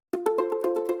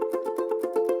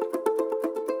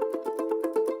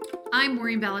I'm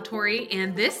Maureen Ballatori,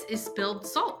 and this is Spilled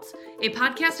Salt, a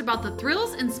podcast about the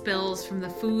thrills and spills from the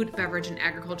food, beverage, and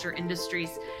agriculture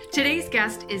industries. Today's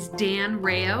guest is Dan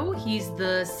Rayo. He's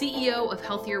the CEO of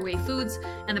Healthier Way Foods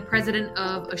and the president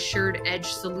of Assured Edge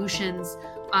Solutions,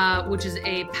 which is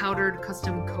a powdered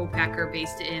custom co-packer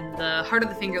based in the heart of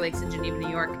the Finger Lakes in Geneva, New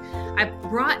York. I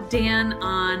brought Dan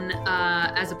on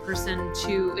as a person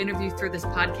to interview through this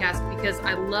podcast because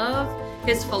I love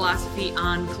his philosophy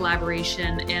on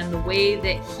collaboration and the way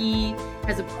that he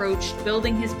has approached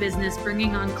building his business,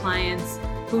 bringing on clients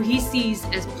who he sees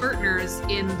as partners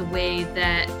in the way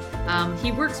that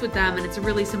he works with them. And it's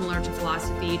really similar to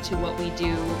philosophy to what we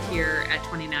do here at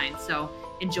 29. So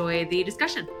enjoy the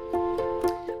discussion.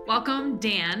 Welcome,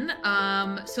 Dan.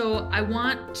 So I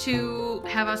want to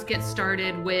have us get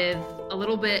started with a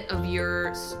little bit of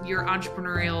your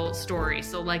entrepreneurial story.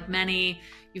 So like many,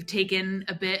 you've taken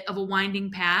a bit of a winding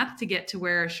path to get to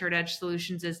where Assured Edge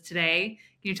Solutions is today.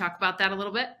 Can you talk about that a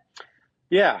little bit?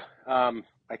 Yeah.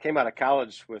 I came out of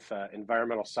college with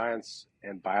environmental science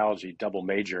and biology double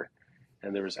major,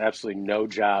 and there was absolutely no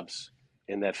jobs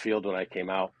in that field when I came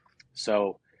out.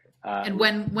 So and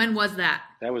when was that?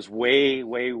 That was way,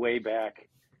 way, way back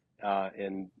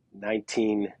in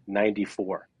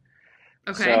 1994.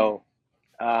 Okay. So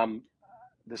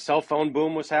the cell phone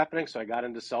boom was happening. So I got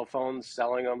into cell phones,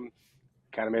 selling them,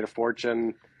 kind of made a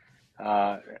fortune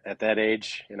at that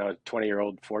age,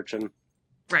 20-year-old fortune.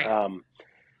 Right.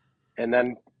 And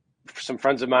then some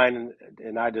friends of mine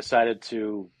and I decided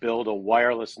to build a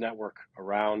wireless network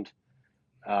around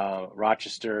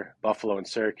Rochester, Buffalo, and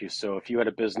Syracuse. So if you had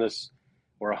a business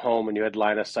or a home and you had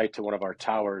line of sight to one of our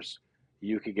towers,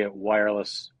 you could get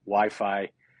wireless Wi-Fi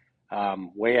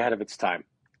way ahead of its time.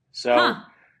 So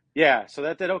yeah, so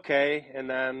that did okay. And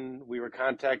then we were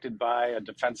contacted by a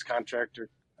defense contractor,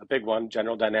 a big one,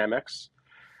 General Dynamics,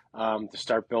 to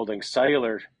start building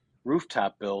cellular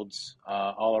rooftop builds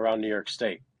all around New York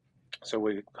State. So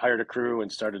we hired a crew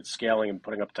and started scaling and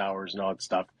putting up towers and all that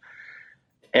stuff.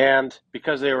 And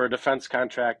because they were a defense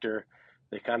contractor,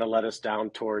 they kind of led us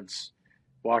down towards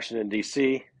Washington,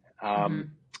 D.C., and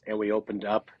we opened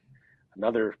up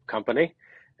another company,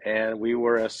 and we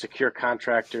were a secure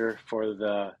contractor for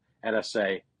the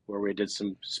NSA, where we did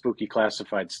some spooky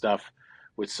classified stuff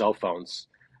with cell phones.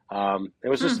 It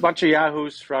was just a bunch of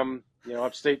yahoos from,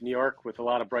 upstate New York with a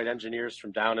lot of bright engineers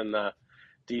from down in the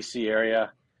D.C.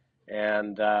 area,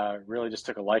 and really just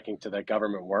took a liking to that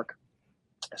government work.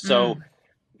 So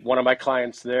one of my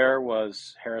clients there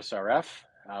was Harris RF,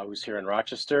 who's here in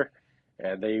Rochester,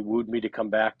 and they wooed me to come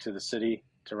back to the city,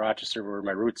 to Rochester, where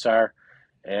my roots are,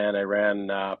 and I ran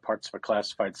parts of a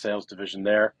classified sales division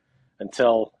there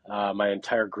until my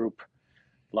entire group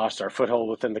lost our foothold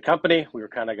within the company. We were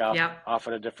kind of off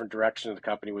in a different direction. The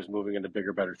company was moving into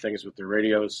bigger, better things with their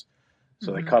radios,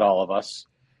 so they cut all of us.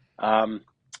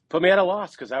 Put me at a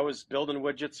loss because I was building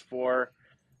widgets for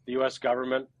the U.S.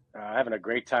 government, having a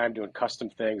great time doing custom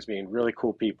things, meeting really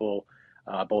cool people,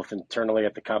 both internally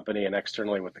at the company and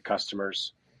externally with the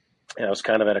customers. And I was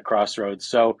kind of at a crossroads.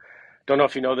 So don't know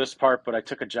if you know this part, but I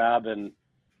took a job and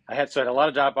I had a lot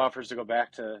of job offers to go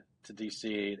back to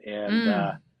DC, and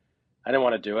I didn't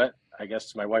want to do it. I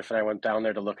guess my wife and I went down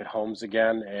there to look at homes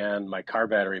again, and my car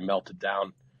battery melted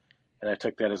down. And I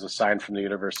took that as a sign from the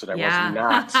universe that I was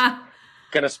not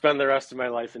going to spend the rest of my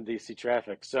life in DC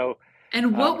traffic. So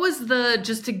and what was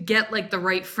just to get like the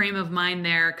right frame of mind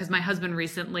there, because my husband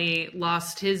recently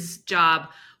lost his job.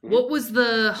 What was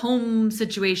the home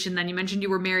situation then? You mentioned you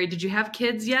were married. Did you have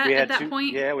kids yet at that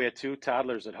point? Yeah, we had two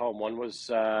toddlers at home. One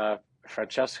was,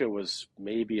 Francesca was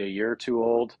maybe a year or two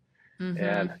old.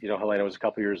 And, Helena was a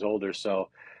couple years older. So,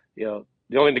 the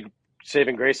only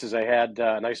saving grace is I had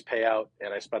a nice payout,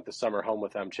 and I spent the summer home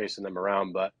with them, chasing them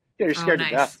around. But you're scared to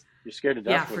death. You're scared to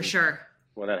death. Yeah, for sure.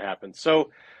 When that happens.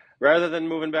 So rather than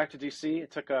moving back to DC, I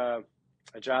took a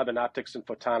job in optics and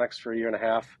photonics for a year and a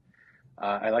half.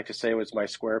 I like to say it was my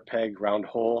square peg, round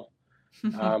hole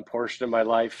portion of my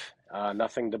life.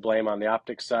 Nothing to blame on the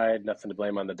optics side, nothing to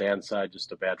blame on the Dan side,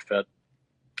 just a bad fit.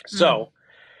 So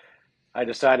I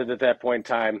decided at that point in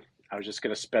time, I was just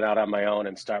going to spin out on my own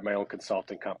and start my own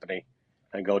consulting company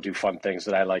and go do fun things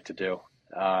that I like to do.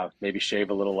 Maybe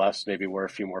shave a little less, maybe wear a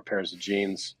few more pairs of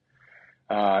jeans,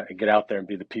 and get out there and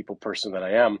be the people person that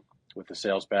I am with the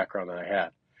sales background that I had.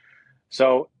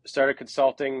 So started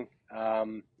consulting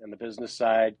on the business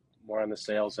side, more on the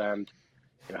sales end,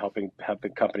 helping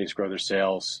companies grow their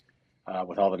sales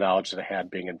with all the knowledge that I had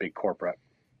being in big corporate.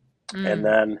 And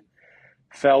then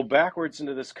fell backwards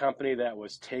into this company that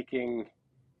was taking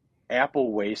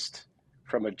apple waste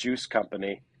from a juice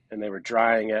company, and they were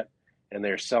drying it and they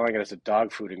were selling it as a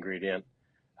dog food ingredient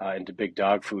into big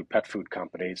dog food, pet food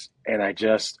companies. And I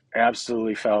just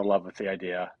absolutely fell in love with the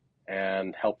idea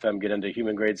and helped them get into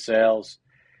human grade sales.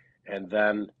 And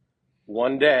then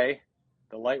one day,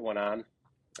 the light went on.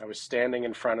 I was standing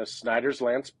in front of Snyder's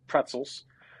Lance Pretzels.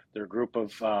 They're a group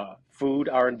of food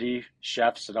R&D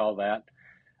chefs and all that,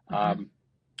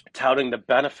 touting the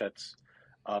benefits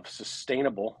of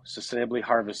sustainably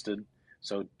harvested,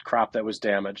 so crop that was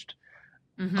damaged,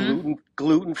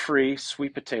 gluten-free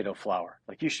sweet potato flour.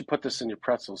 Like, you should put this in your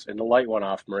pretzels. And the light went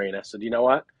off, Maureen. I said, you know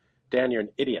what, Dan, you're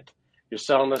an idiot. You're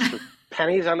selling this for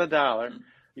pennies on the dollar.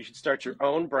 You should start your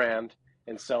own brand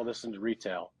and sell this into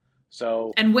retail.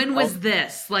 So, and when was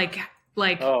this? Like,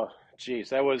 oh,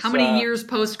 geez, that was how many years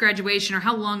post graduation, or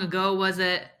how long ago was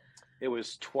it? It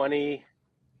was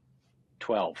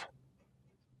 2012.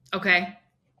 Okay.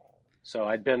 So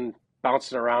I'd been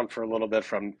bouncing around for a little bit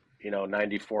from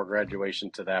 94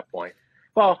 graduation to that point.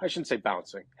 Well, I shouldn't say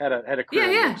bouncing. Had a career.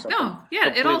 Yeah. No.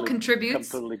 Yeah. It all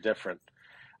contributes. Completely different.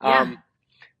 Yeah.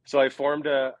 So I formed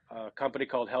a company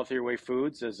called Healthier Way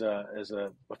Foods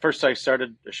first I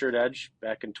started Assured Edge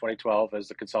back in 2012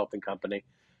 as a consulting company.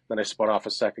 Then I spun off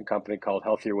a second company called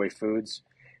Healthier Way Foods,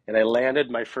 and I landed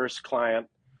my first client,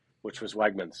 which was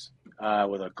Wegmans,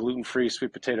 with a gluten-free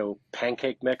sweet potato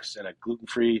pancake mix and a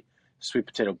gluten-free sweet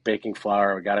potato baking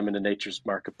flour. We got them into Nature's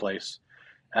Marketplace.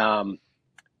 The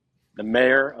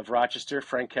mayor of Rochester,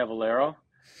 Frank Cavallero,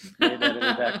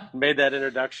 made that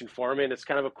introduction for me, and it's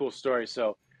kind of a cool story.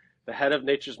 So the head of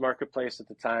Nature's Marketplace at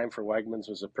the time for Wegmans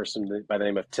was a person by the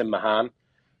name of Tim Mahan,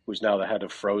 who's now the head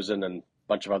of Frozen and a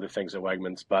bunch of other things at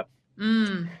Wegmans. But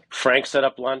Frank set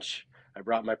up lunch. I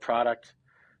brought my product.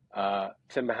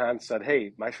 Tim Mahan said,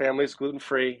 hey, my family's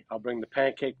gluten-free. I'll bring the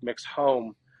pancake mix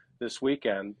home this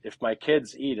weekend. If my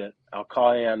kids eat it, I'll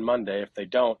call you on Monday. If they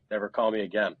don't, never call me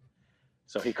again.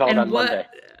 So he called on Monday.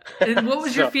 And what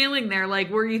was your feeling there? Like,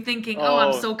 were you thinking,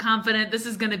 I'm so confident this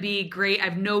is going to be great, I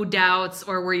have no doubts,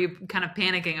 or were you kind of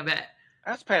panicking a bit?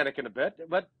 I was panicking a bit,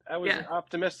 but I was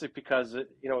optimistic because it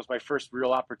was my first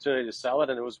real opportunity to sell it,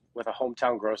 and it was with a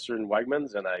hometown grocer in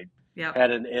Wegmans, and I had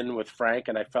an in with Frank,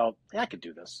 and I felt I could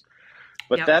do this.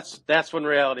 But that's when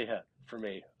reality hit for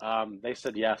me. They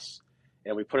said yes,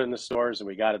 and we put it in the stores, and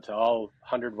we got it to all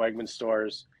 100 Wegmans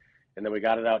stores, and then we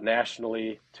got it out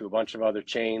nationally to a bunch of other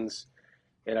chains,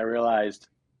 and I realized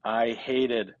I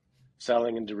hated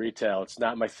selling into retail. It's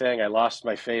not my thing. I lost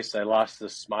my face. I lost the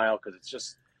smile because it's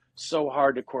just so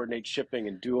hard to coordinate shipping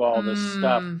and do all this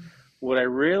stuff. What I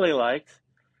really liked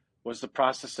was the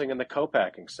processing and the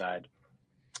co-packing side.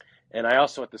 And I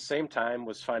also, at the same time,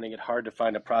 was finding it hard to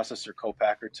find a processor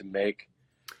co-packer to make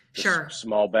the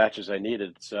small batches I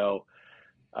needed. So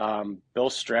Bill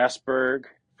Strasberg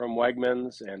from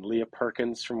Wegmans and Leah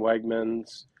Perkins from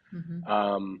Wegmans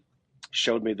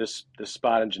showed me this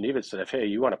spot in Geneva and said, hey,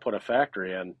 you want to put a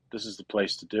factory in, this is the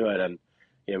place to do it. And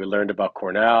we learned about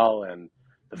Cornell and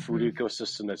the food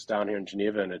ecosystem that's down here in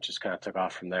Geneva, and it just kind of took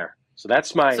off from there. So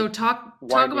that's my talk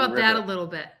about that a little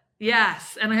bit.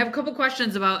 Yes, and I have a couple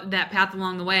questions about that path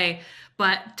along the way,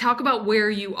 but talk about where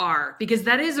you are, because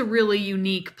that is a really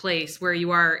unique place where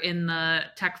you are in the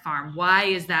tech farm. Why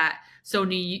is that so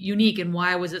unique, and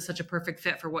why was it such a perfect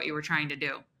fit for what you were trying to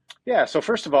do? Yeah, so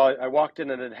first of all, I walked in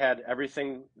and it had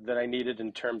everything that I needed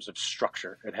in terms of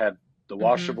structure. It had the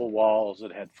washable walls,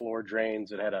 it had floor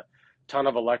drains, it had a ton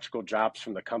of electrical jobs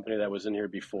from the company that was in here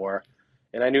before.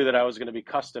 And I knew that I was going to be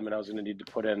custom, and I was going to need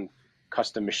to put in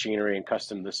custom machinery and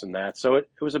custom this and that. So it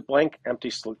was a blank,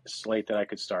 empty slate that I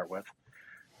could start with.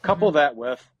 Couple that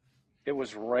with, it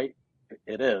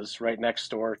is right next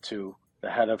door to the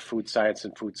head of food science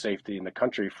and food safety in the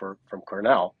country from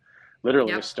Cornell,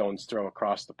 literally a stone's throw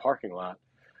across the parking lot.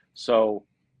 So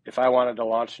if I wanted to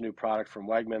launch a new product from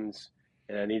Wegmans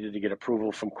and I needed to get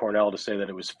approval from Cornell to say that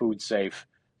it was food safe,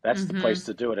 that's the place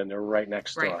to do it, and they're right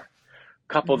next door.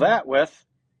 Couple that with,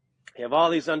 you have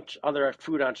all these other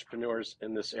food entrepreneurs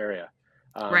in this area,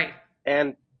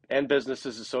 and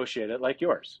businesses associated like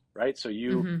yours, right? So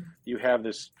you have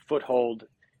this foothold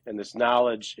and this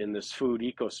knowledge in this food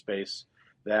ecospace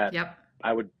that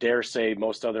I would dare say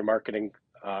most other marketing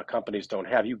companies don't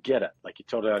have. You get it, like you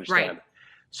totally understand.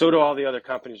 So do all the other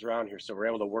companies around here. So we're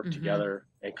able to work together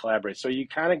and collaborate. So you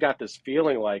kind of got this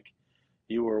feeling like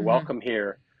you were welcome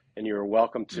here, and you were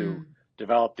welcome to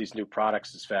develop these new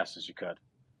products as fast as you could.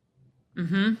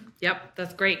 Yep,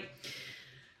 that's great.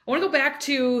 I want to go back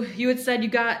to, you had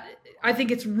said I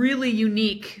think it's really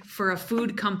unique for a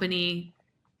food company,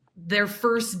 their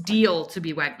first deal to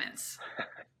be Wegmans,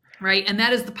 right? And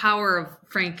that is the power of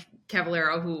Frank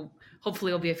Cavallero, who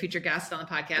hopefully will be a future guest on the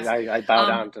podcast. I bow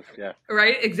down to,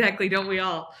 Right, exactly, don't we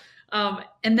all?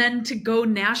 And then to go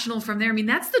national from there. I mean,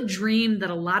 that's the dream that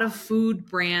a lot of food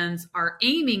brands are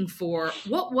aiming for.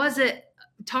 What was it?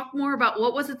 Talk more about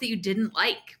what was it that you didn't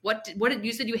like? What did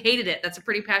you said you hated it? That's a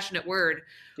pretty passionate word.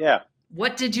 Yeah.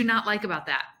 What did you not like about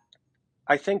that?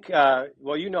 I think,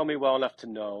 well, you know me well enough to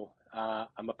know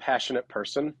I'm a passionate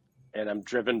person and I'm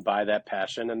driven by that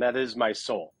passion. And that is my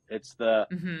soul. It's the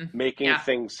Mm-hmm. making Yeah.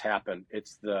 things happen.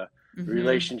 It's the Mm-hmm.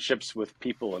 relationships with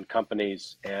people and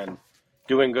companies and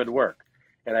doing good work.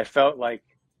 And I felt like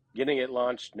getting it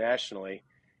launched nationally,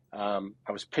 I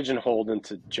was pigeonholed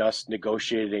into just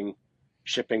negotiating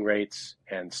shipping rates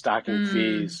and stocking Mm.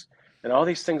 fees and all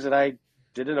these things that I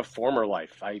did in a former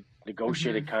life. I Mm-hmm.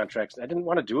 negotiated contracts. I didn't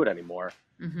want to do it anymore.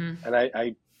 Mm-hmm. And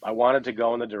I wanted to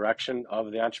go in the direction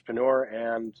of the entrepreneur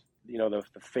and,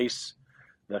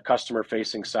 the customer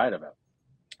facing side of it.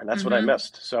 And that's what I Mm-hmm.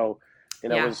 missed. So,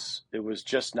 Yeah. it was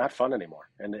just not fun anymore.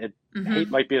 And hate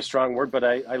Mm-hmm. might be a strong word, but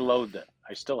I loathed it.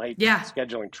 I still hate Yeah.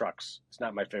 scheduling trucks. It's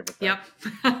not my favorite thing.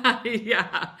 Yep.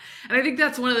 Yeah. And I think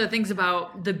that's one of the things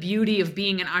about the beauty of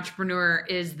being an entrepreneur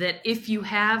is that if you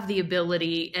have the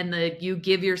ability and you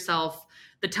give yourself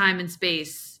the time and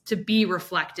space to be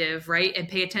reflective, right? And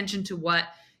pay attention to what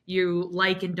you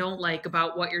like and don't like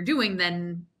about what you're doing,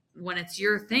 then when it's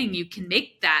your thing, you can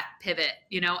make that pivot,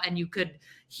 and you could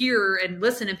hear and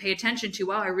listen and pay attention to,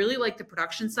 wow, I really like the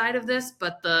production side of this,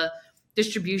 but the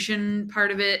distribution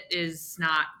part of it is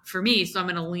not for me. So I'm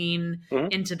going to lean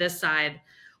Mm-hmm. into this side.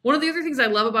 One of the other things I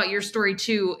love about your story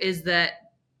too is that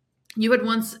you had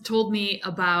once told me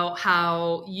about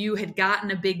how you had gotten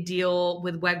a big deal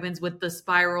with Wegmans with the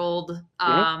spiraled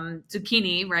Mm-hmm.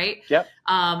 zucchini, right? Yep.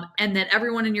 And that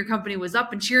everyone in your company was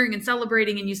up and cheering and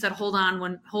celebrating. And you said, hold on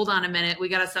a minute. We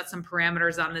got to set some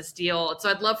parameters on this deal. So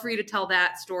I'd love for you to tell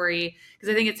that story because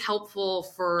I think it's helpful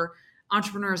for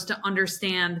entrepreneurs to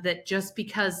understand that just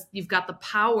because you've got the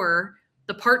power,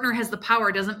 the partner has the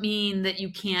power doesn't mean that you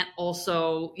can't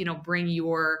also, bring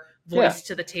your Yeah. voice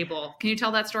to the table. Can you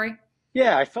tell that story?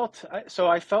 Yeah. I felt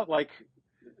like,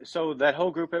 so that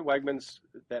whole group at Wegmans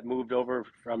that moved over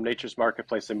from Nature's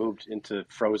Marketplace, they moved into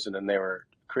frozen and they were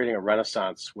creating a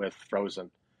renaissance with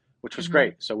frozen, which was Mm-hmm.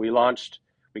 great. So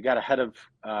we got ahead of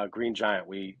Green Giant.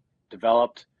 We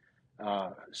developed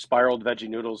spiraled veggie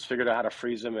noodles, figured out how to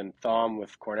freeze them and thaw them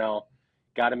with Cornell,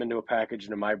 got them into a package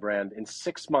into my brand. In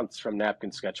 6 months from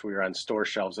Napkin Sketch, we were on store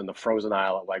shelves in the frozen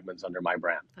aisle at Wegmans under my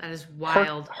brand. That is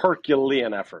wild.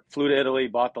 Herculean effort. Flew to Italy,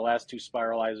 bought the last 2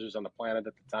 spiralizers on the planet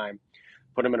at the time,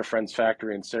 put him in a friend's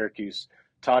factory in Syracuse,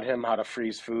 taught him how to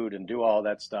freeze food and do all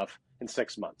that stuff in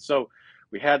 6 months. So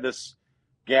we had this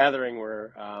gathering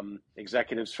where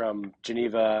executives from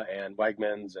Geneva and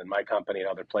Wegmans and my company and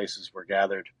other places were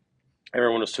gathered.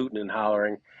 Everyone was hooting and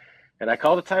hollering. And I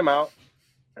called a timeout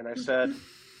and I said,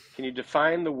 can you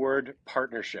define the word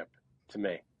partnership to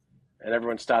me? And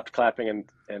everyone stopped clapping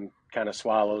and kind of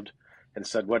swallowed and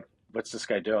said, what's this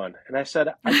guy doing? And I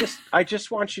said, I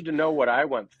just want you to know what I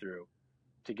went through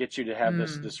to get you to have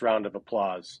this round of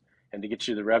applause and to get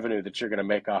you the revenue that you're going to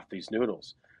make off these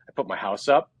noodles. I put my house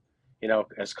up,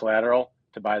 as collateral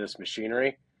to buy this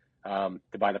machinery,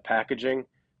 to buy the packaging,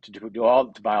 to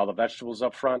buy all the vegetables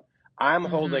up front. I'm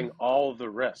holding all the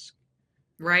risk.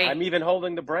 Right. I'm even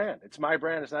holding the brand. It's my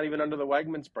brand. It's not even under the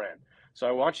Wegmans brand. So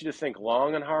I want you to think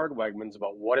long and hard, Wegmans,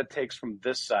 about what it takes from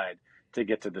this side to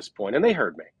get to this point. And they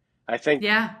heard me. I think,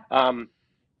 yeah.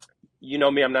 You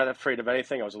know me, I'm not afraid of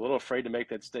anything. I was a little afraid to make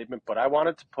that statement, but I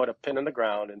wanted to put a pin in the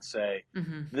ground and say,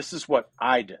 this is what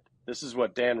I did. This is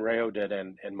what Dan Rayo did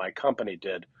and my company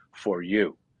did for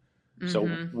you. So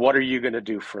what are you going to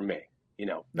do for me?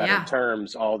 Better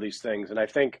terms, all these things. And I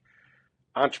think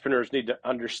entrepreneurs need to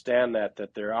understand that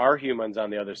there are humans on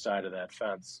the other side of that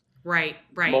fence. Right.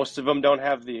 Most of them don't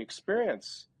have the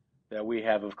experience that we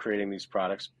have of creating these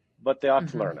products, but they ought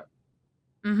to learn it.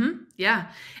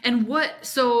 Yeah. And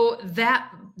so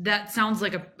that sounds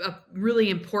like a really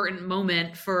important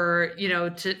moment for,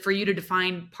 for you to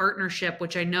define partnership,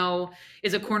 which I know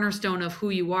is a cornerstone of who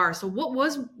you are. So what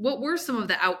were some of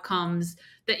the outcomes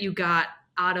that you got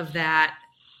out of that,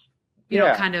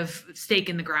 kind of stake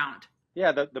in the ground?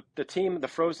 Yeah, the team, the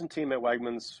frozen team at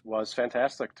Wegmans was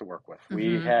fantastic to work with.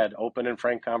 We had open and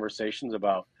frank conversations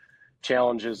about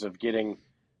challenges of getting,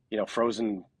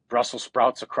 frozen Brussels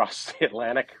sprouts across the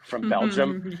Atlantic from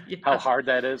Belgium, how hard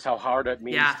that is, how hard it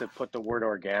means to put the word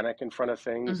organic in front of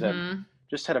things, and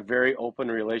just had a very open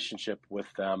relationship with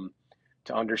them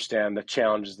to understand the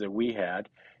challenges that we had.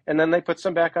 And then they put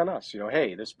some back on us,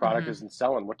 hey, this product isn't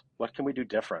selling. What can we do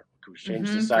different? Can we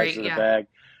change the size of the bag?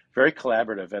 Very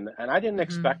collaborative. And I didn't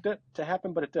expect it to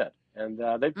happen, but it did. And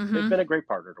they've been a great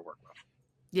partner to work with.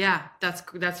 Yeah, that's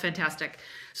fantastic.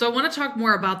 So I want to talk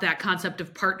more about that concept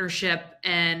of partnership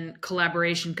and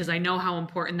collaboration because I know how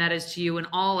important that is to you in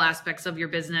all aspects of your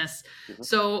business. Mhm.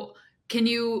 So can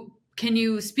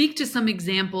you speak to some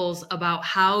examples about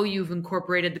how you've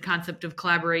incorporated the concept of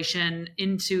collaboration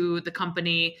into the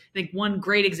company? I think one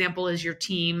great example is your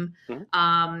team.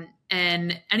 Mhm.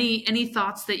 And any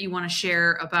thoughts that you want to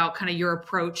share about kind of your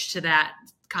approach to that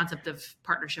concept of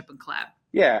partnership and collab?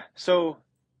 Yeah. So,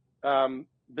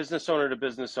 business owner to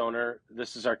business owner,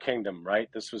 this is our kingdom, right?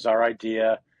 This was our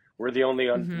idea. We're the only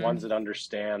ones Mm-hmm. that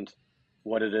understand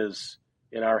what it is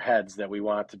in our heads that we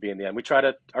want to be in the end. We try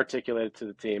to articulate it to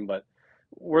the team, but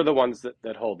we're the ones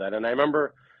that hold that. And I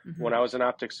remember when Mm-hmm. I was in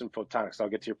optics and photonics, I'll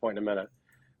get to your point in a minute.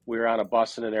 We were on a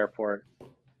bus in an airport,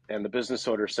 and the business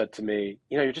owner said to me,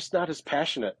 you're just not as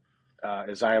passionate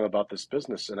as I am about this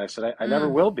business. And I said, I never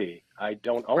Mm, will be. I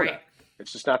don't own it. right.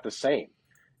 It's just not the same.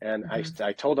 And Mm-hmm.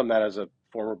 I told him that as a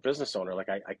former business owner, like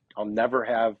I'll never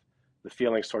have the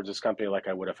feelings towards this company like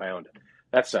I would if I owned it.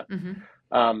 That's it. Mm-hmm.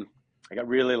 Um, I got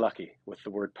really lucky with the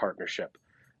word partnership.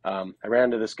 I ran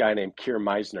into this guy named Keir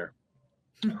Meisner,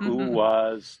 who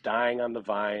was dying on the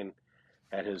vine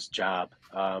at his job.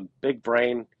 Big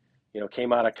brain,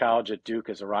 came out of college at Duke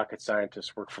as a rocket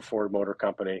scientist, worked for Ford Motor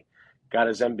Company, got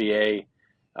his MBA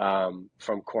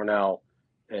from Cornell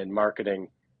in marketing,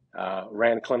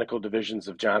 ran clinical divisions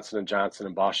of Johnson & Johnson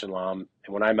and Bausch & Lomb.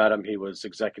 And when I met him, he was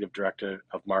executive director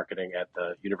of marketing at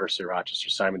the University of Rochester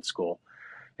Simon School.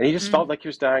 And he just felt Mm. like he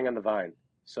was dying on the vine.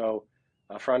 So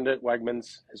a friend at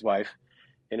Wegmans, his wife,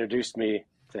 introduced me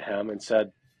to him and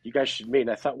said, "You guys should meet." And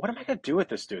I thought, what am I going to do with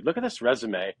this dude? Look at this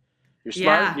resume. You're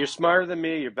smart. Yeah. You're smarter than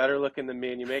me. You're better looking than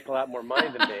me, and you make a lot more money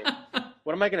than me.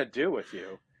 What am I going to do with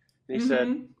you? And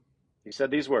Mm-hmm. he said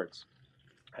these words: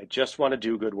 "I just want to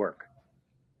do good work."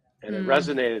 And it Mm.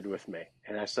 resonated with me.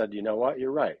 And I said, you know what?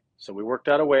 You're right. So we worked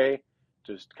out a way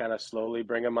to just kind of slowly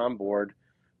bring him on board.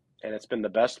 And it's been the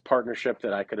best partnership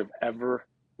that I could have ever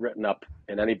written up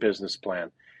in any business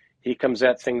plan. He comes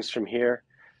at things from here.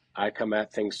 I come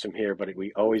at things from here, but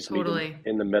we always meet Totally.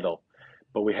 in the middle.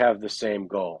 But we have the same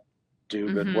goal: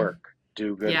 do good Mm-hmm. work,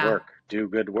 do good Yeah. work, do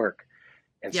good work,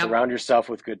 and Yep. surround yourself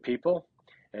with good people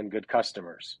and good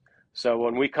customers. So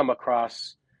when we come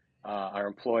across our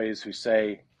employees who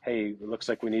say, "Hey, it looks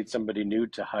like we need somebody new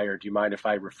to hire. Do you mind if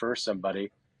I refer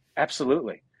somebody?"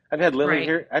 Absolutely.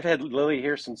 Right. I've had Lily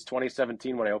here since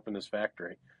 2017 when I opened this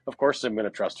factory. Of course, I'm going to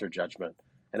trust her judgment,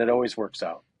 and it always works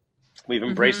out. We've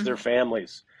embraced their Mm-hmm.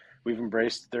 families. We've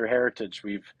embraced their heritage.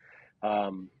 We've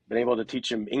been able to teach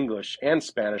them English and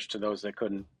Spanish to those that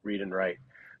couldn't read and write.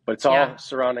 But it's Yeah. all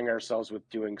surrounding ourselves with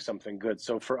doing something good.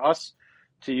 So for us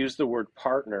to use the word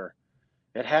partner,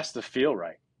 it has to feel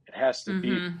right. It has to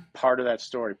be Mm-hmm. part of that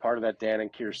story, part of that Dan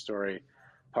and Kier story,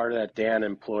 part of that Dan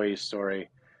employee story.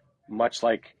 Much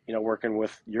like working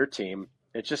with your team,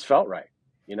 it just felt right.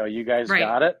 You guys Right.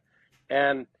 got it,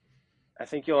 and I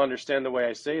think you'll understand the way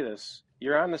I say this.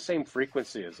 You're on the same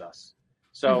frequency as us.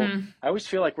 So Mm-hmm. I always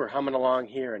feel like we're humming along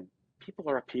here and people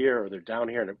are up here or they're down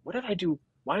here. And what did I do?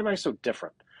 Why am I so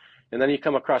different? And then you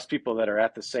come across people that are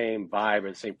at the same vibe or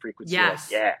the same frequency. You're like,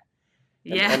 Yes. yeah.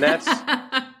 And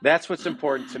Yeah. that's what's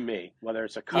important to me, whether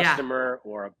it's a Yeah. customer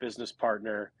or a business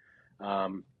partner,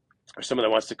 or someone that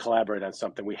wants to collaborate on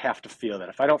something. We have to feel that.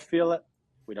 If I don't feel it,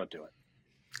 we don't do it.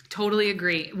 Totally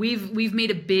agree. We've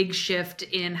made a big shift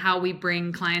in how we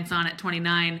bring clients on at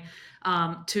 29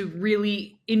 to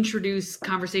really introduce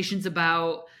conversations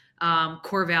about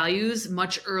core values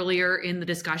much earlier in the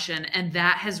discussion, and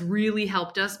that has really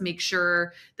helped us make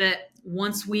sure that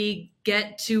once we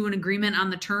get to an agreement on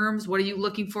the terms, what are you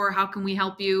looking for? How can we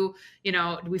help you?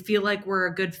 Do we feel like we're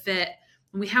a good fit?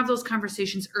 When we have those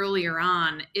conversations earlier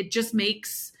on, it just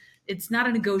makes it's not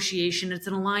a negotiation, it's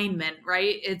an alignment,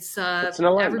 right? It's It's an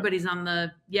alignment. everybody's on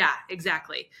the yeah,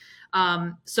 exactly.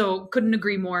 So couldn't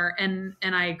agree more. And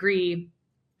I agree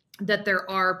that there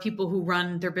are people who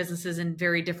run their businesses in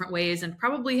very different ways and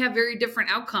probably have very different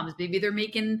outcomes. Maybe they're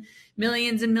making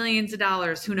millions and millions of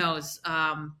dollars, who knows.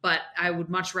 But I would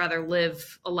much rather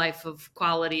live a life of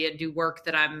quality and do work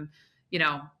that I'm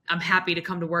happy to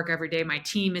come to work every day. My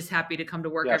team is happy to come to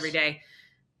work every Yes. day.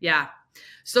 Yeah.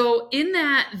 So in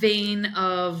that vein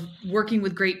of working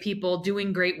with great people,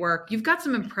 doing great work, you've got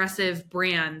some impressive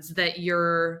brands that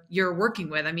you're working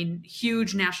with. I mean,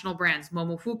 huge national brands,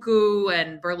 Momofuku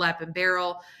and Burlap and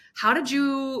Barrel. How did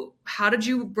you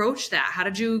broach that? How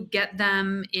did you get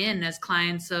them in as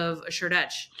clients of Assured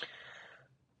Edge?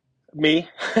 Me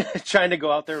trying to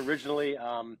go out there originally,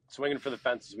 swinging for the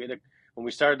fences. When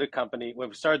we started the company, when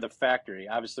we started the factory,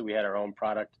 obviously we had our own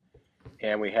product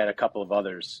and we had a couple of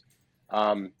others.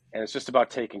 And it's just about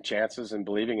taking chances and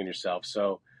believing in yourself.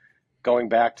 So going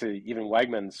back to even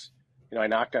Wegmans, I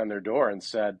knocked on their door and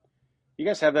said, you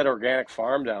guys have that organic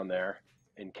farm down there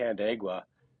in Canandaigua,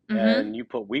 and you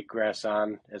put wheatgrass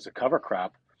on as a cover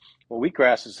crop. Well,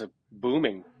 wheatgrass is a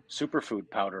booming superfood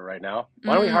powder right now.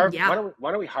 Why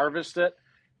don't we harvest it,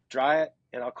 dry it,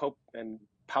 and and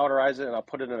powderize it, and I'll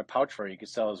put it in a pouch for you. You can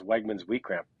sell as Wegmans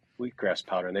wheatgrass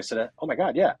powder. And they said, oh my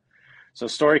God, yeah. So the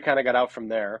story kind of got out from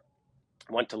there.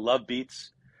 Went to Love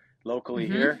Beets locally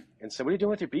here and said, what are you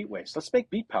doing with your beet waste? Let's make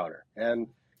beet powder. And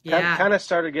kind of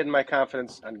started getting my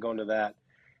confidence on going to that.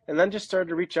 And then just started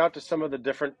to reach out to some of the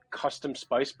different custom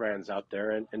spice brands out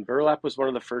there. And Burlap was one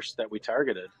of the first that we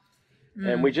targeted.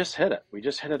 And we just hit it. We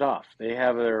just hit it off. They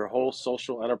have their whole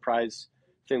social enterprise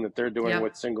thing that they're doing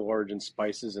with single origin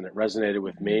spices, and it resonated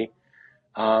with me.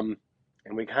 And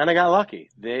we kind of got lucky.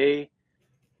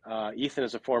 Ethan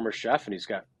is a former chef, and he's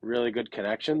got really good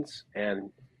connections, and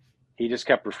he just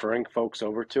kept referring folks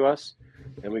over to us,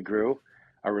 and we grew.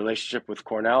 Our relationship with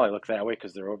Cornell, I look that way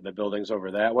because the building's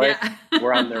over that way. Yeah.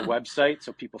 We're on their website,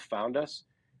 so people found us,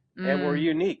 and we're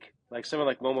unique. Like someone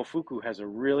like Momofuku has a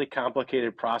really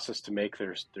complicated process to make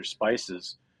their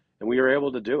spices, and we were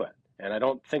able to do it. And I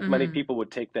don't think many people would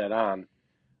take that on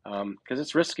because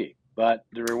it's risky. But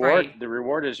the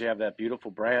reward is you have that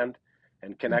beautiful brand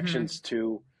and connections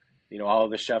to all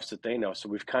of the chefs that they know. So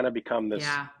we've kind of become this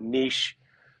niche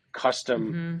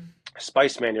custom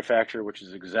spice manufacturer, which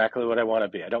is exactly what I want to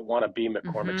be. I don't want to be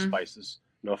McCormick Spices.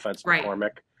 No offense,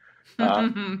 McCormick.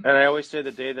 And I always say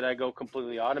the day that I go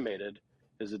completely automated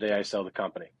is the day I sell the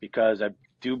company, because I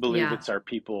do believe it's our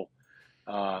people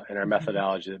and our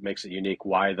methodology that makes it unique,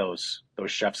 why those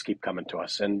chefs keep coming to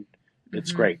us. And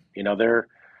it's great.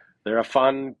 They're a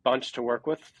fun bunch to work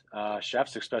with,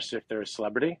 chefs, especially if they're a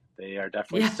celebrity. They are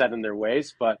definitely set in their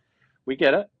ways, but we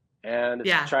get it. And it's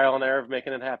a trial and error of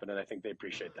making it happen. And I think they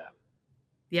appreciate that.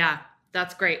 Yeah,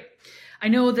 that's great. I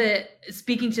know that,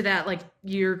 speaking to that, like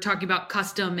you're talking about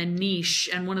custom and niche.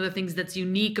 And one of the things that's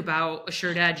unique about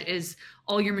Assured Edge is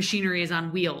all your machinery is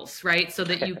on wheels, right? So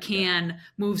that you can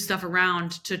move stuff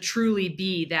around to truly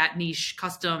be that niche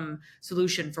custom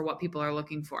solution for what people are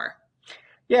looking for.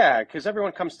 Yeah, because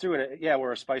everyone comes through and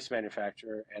we're a spice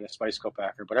manufacturer and a spice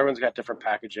co-packer, but everyone's got different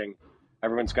packaging.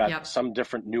 Everyone's got some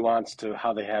different nuance to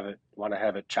how they want to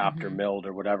have it chopped or milled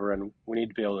or whatever, and we need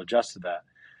to be able to adjust to that.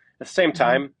 At the same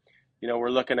time, we're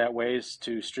looking at ways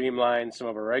to streamline some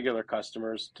of our regular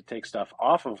customers to take stuff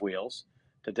off of wheels,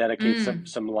 to dedicate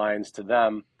some lines to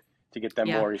them to get them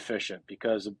more efficient,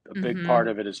 because a big part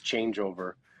of it is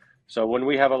changeover. So when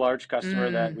we have a large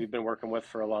customer that we've been working with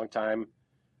for a long time,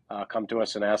 come to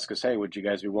us and ask us, hey, would you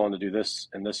guys be willing to do this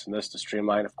and this and this to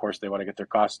streamline? Of course, they want to get their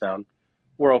costs down.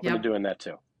 We're open to doing that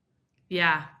too.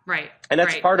 Yeah, right. And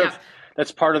that's part of the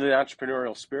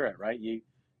entrepreneurial spirit, right? You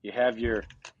have your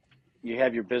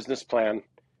business plan.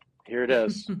 Here it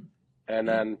is, and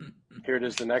then here it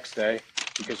is the next day,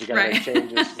 because you got to make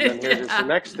changes. And then here it is the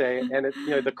next day, and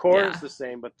the core is the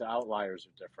same, but the outliers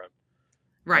are different.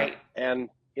 Right. And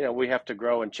we have to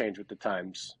grow and change with the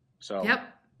times. So.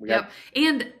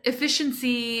 And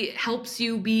efficiency helps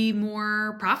you be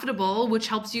more profitable, which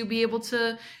helps you be able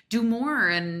to do more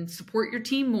and support your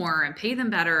team more and pay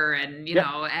them better and,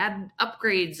 add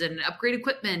upgrades and upgrade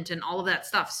equipment and all of that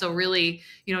stuff. So really,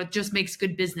 it just makes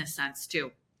good business sense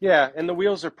too. Yeah. And the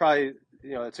wheels are probably,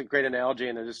 it's a great analogy,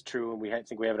 and it is true. And I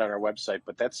think we have it on our website,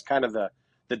 but that's kind of the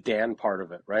Dan part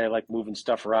of it, right? I like moving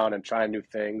stuff around and trying new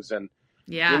things. And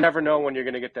you never know when you're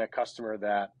going to get that customer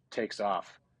that takes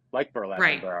off. Like Burlap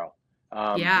and Barrel.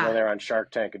 They're on Shark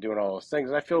Tank and doing all those things.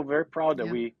 And I feel very proud that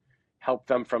we helped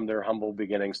them from their humble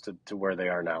beginnings to where they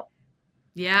are now.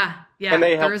 Yeah. And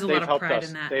there is a lot of pride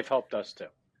in that. They've helped us too,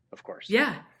 of course.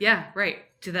 Yeah, right.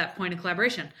 To that point of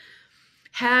collaboration.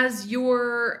 Has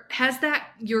your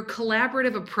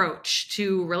collaborative approach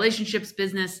to relationships,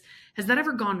 business, has that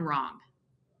ever gone wrong?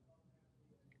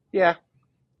 Yeah,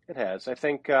 it has. I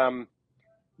think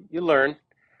you learn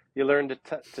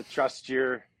to trust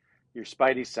your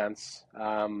spidey sense.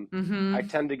 I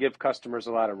tend to give customers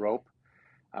a lot of rope,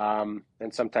 and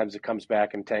sometimes it comes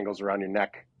back and tangles around your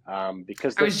neck.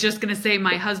 Because I was just going to say,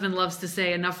 my husband loves to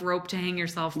say, enough rope to hang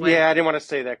yourself with. Yeah, I didn't want to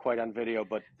say that quite on video,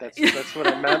 but that's what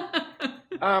I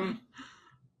meant.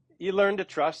 You learn to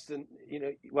trust, and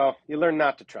you learn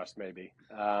not to trust. Maybe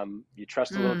you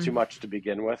trust a little too much to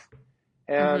begin with,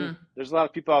 and there's a lot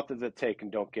of people out there that take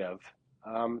and don't give.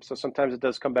 So sometimes it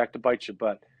does come back to bite you,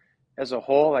 but as a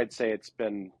whole, I'd say it's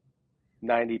been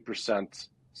 90%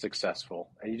 successful,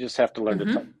 and you just have to learn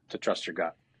to trust your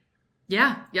gut.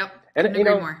 Yeah. Yep. And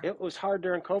it was hard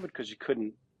during COVID because you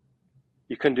couldn't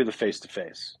do the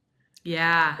face-to-face.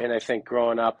 Yeah. And I think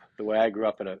growing up, the way I grew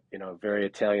up in a very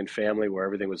Italian family where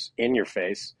everything was in your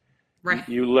face, Right.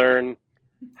 you learn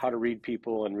how to read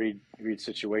people and read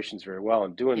situations very well.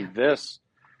 And doing this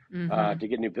to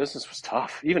get new business was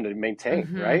tough, even to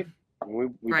maintain, right? We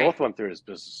both went through it as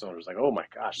business owners, like, oh my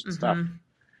gosh, it's tough.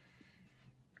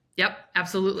 Yep,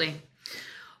 absolutely.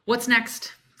 What's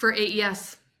next for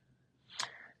AES?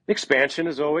 Expansion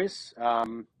as always.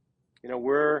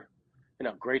 We're in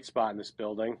a great spot in this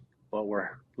building, but we're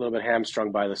a little bit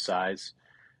hamstrung by the size.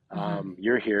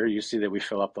 You're here, you see that we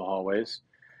fill up the hallways.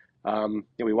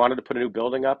 We wanted to put a new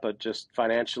building up, but just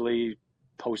financially,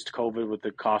 post-COVID with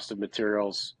the cost of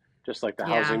materials, just like the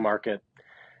housing market,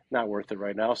 not worth it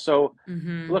right now. So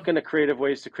looking at creative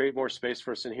ways to create more space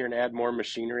for us in here and add more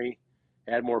machinery,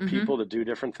 add more people to do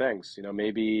different things.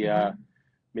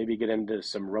 Maybe get into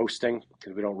some roasting,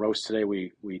 because we don't roast today.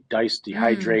 We dice,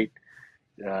 dehydrate,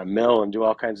 mill, and do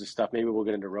all kinds of stuff. Maybe we'll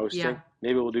get into roasting. Yeah.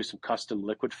 Maybe we'll do some custom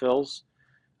liquid fills,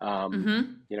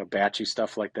 batchy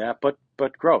stuff like that. But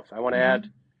growth. I want to add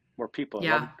more people.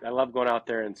 Yeah. I love going out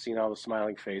there and seeing all the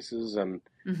smiling faces. And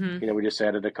we just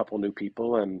added a couple new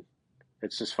people, and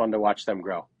it's just fun to watch them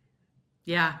grow.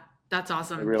 Yeah, that's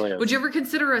awesome. It really is. Would you ever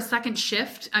consider a second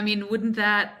shift? I mean,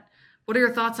 what are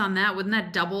your thoughts on that? Wouldn't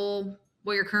that double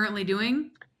what you're currently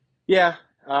doing? Yeah,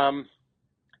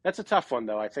 that's a tough one,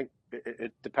 though. I think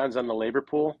it depends on the labor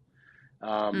pool.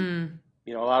 A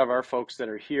lot of our folks that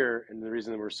are here, and the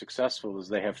reason that we're successful is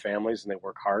they have families and they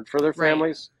work hard for their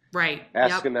families. Right.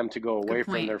 Asking them to go away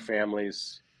from their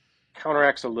families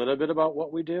counteracts a little bit about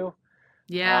what we do.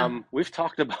 Yeah. We've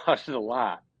talked about it a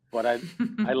lot, but I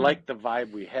like the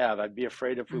vibe we have. I'd be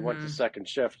afraid if we went to second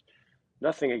shift.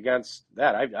 Nothing against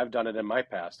that. I've done it in my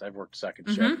past. I've worked second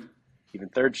shift, even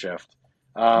third shift.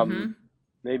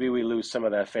 Maybe we lose some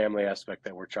of that family aspect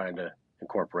that we're trying to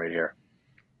incorporate here.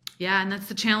 Yeah, and that's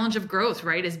the challenge of growth,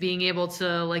 right? Is being able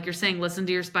to, like you're saying, listen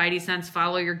to your spidey sense,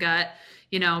 follow your gut,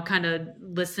 kind of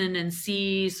listen and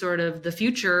see sort of the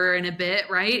future in a bit,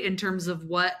 right? In terms of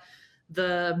what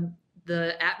the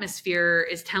atmosphere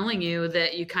is telling you,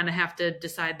 that you kind of have to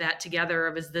decide that together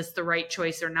of, is this the right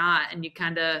choice or not? And you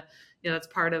kind of, that's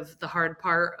part of the hard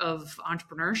part of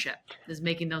entrepreneurship, is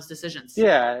making those decisions.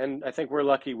 Yeah, and I think we're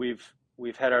lucky we've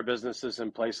had our businesses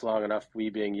in place long enough,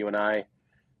 we being you and I,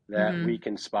 that we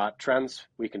can spot trends,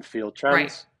 we can feel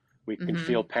trends, we can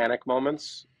feel panic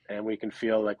moments, and we can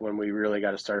feel like when we really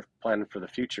got to start planning for the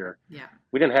future. Yeah,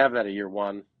 we didn't have that at year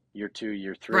 1, year 2,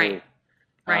 year 3.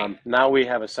 Right. Now we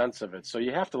have a sense of it, so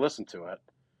you have to listen to it.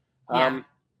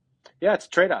 It's a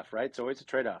trade-off, right? It's always a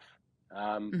trade-off.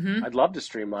 I'd love to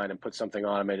streamline and put something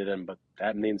automated in, but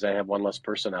that means I have one less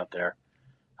person out there,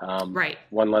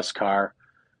 one less car,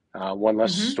 one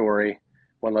less story,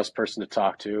 one less person to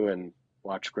talk to and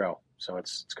watch grow. So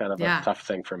it's kind of a tough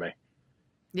thing for me.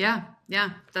 Yeah,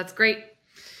 that's great.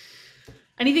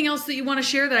 Anything else that you want to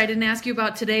share that I didn't ask you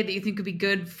about today that you think would be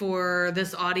good for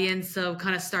this audience of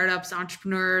kind of startups,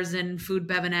 entrepreneurs, and food,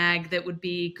 bev, and ag, that would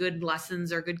be good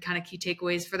lessons or good kind of key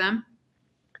takeaways for them?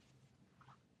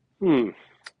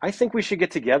 I think we should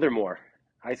get together more.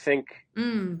 I think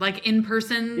like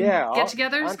in-person get-togethers kind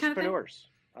of thing? Entrepreneurs,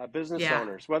 business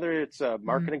owners, whether it's a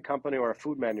marketing company or a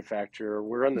food manufacturer,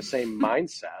 we're in the same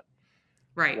mindset.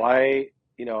 Right. Why,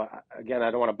 again, I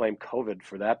don't want to blame COVID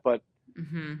for that, but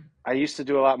I used to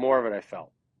do a lot more of it, I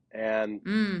felt. And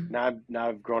now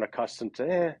I've grown accustomed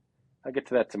to, I'll get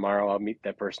to that tomorrow. I'll meet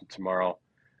that person tomorrow.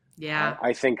 Yeah.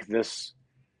 I think this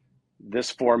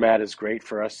format is great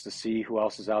for us to see who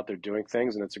else is out there doing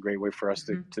things, and it's a great way for us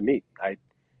to meet. I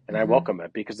welcome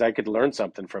it, because I could learn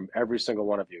something from every single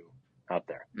one of you out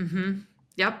there.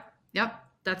 Yep.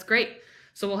 That's great.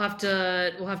 So we'll have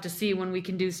to see when we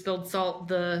can do Spilled Salt,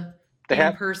 the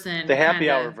in-person. The happy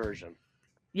hour version.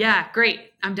 Yeah,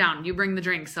 great. I'm down. You bring the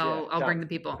drinks, so I'll bring the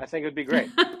people. I think it would be great.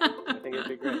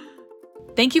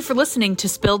 Thank you for listening to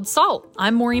Spilled Salt.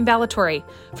 I'm Maureen Ballatore.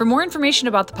 For more information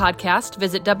about the podcast,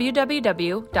 visit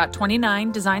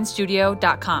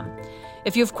www.29designstudio.com.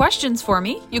 If you have questions for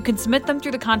me, you can submit them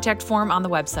through the contact form on the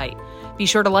website. Be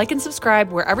sure to like and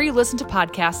subscribe wherever you listen to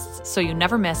podcasts so you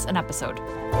never miss an episode.